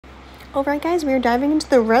Alright guys, we are diving into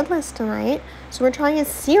the red list tonight. So we're trying a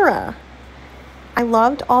Sirah. I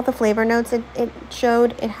loved all the flavor notes it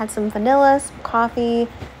showed. It had some vanilla, some coffee,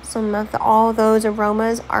 some of all those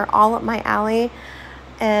aromas are all up my alley.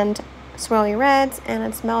 And swirly reds, and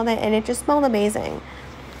I smelled it, and it just smelled amazing.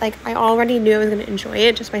 Like, I already knew I was going to enjoy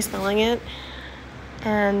it just by smelling it.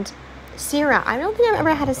 And Sirah, I don't think I've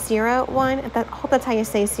ever had a Sirah one. I hope that's how you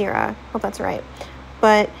say Sirah. Hope that's right.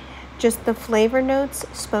 But just the flavor notes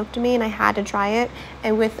spoke to me, and I had to try it.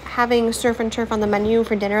 And with having surf and turf on the menu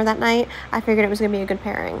for dinner that night, I figured it was going to be a good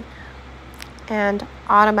pairing. And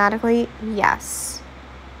automatically, yes.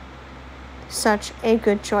 Such a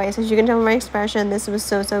good choice. As you can tell from my expression, this was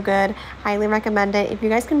so good. Highly recommend it. If you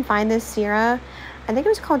guys can find this Sirah, I think it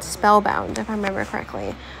was called Spellbound, if I remember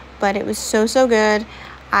correctly. But it was so good.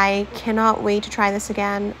 I cannot wait to try this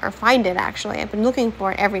again, or find it actually. I've been looking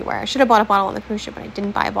for it everywhere. I should have bought a bottle on the cruise ship, but I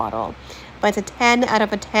didn't buy a bottle. But it's a 10 out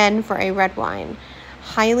of a 10 for a red wine.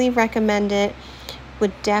 Highly recommend it.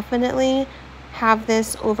 Would definitely have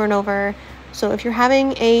this over and over. So if you're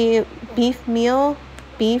having a beef meal,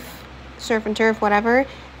 beef, surf and turf, whatever,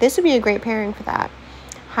 this would be a great pairing for that.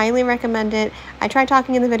 Highly recommend it. I tried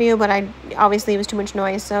talking in the video, but obviously it was too much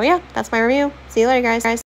noise. So yeah, that's my review. See you later, guys.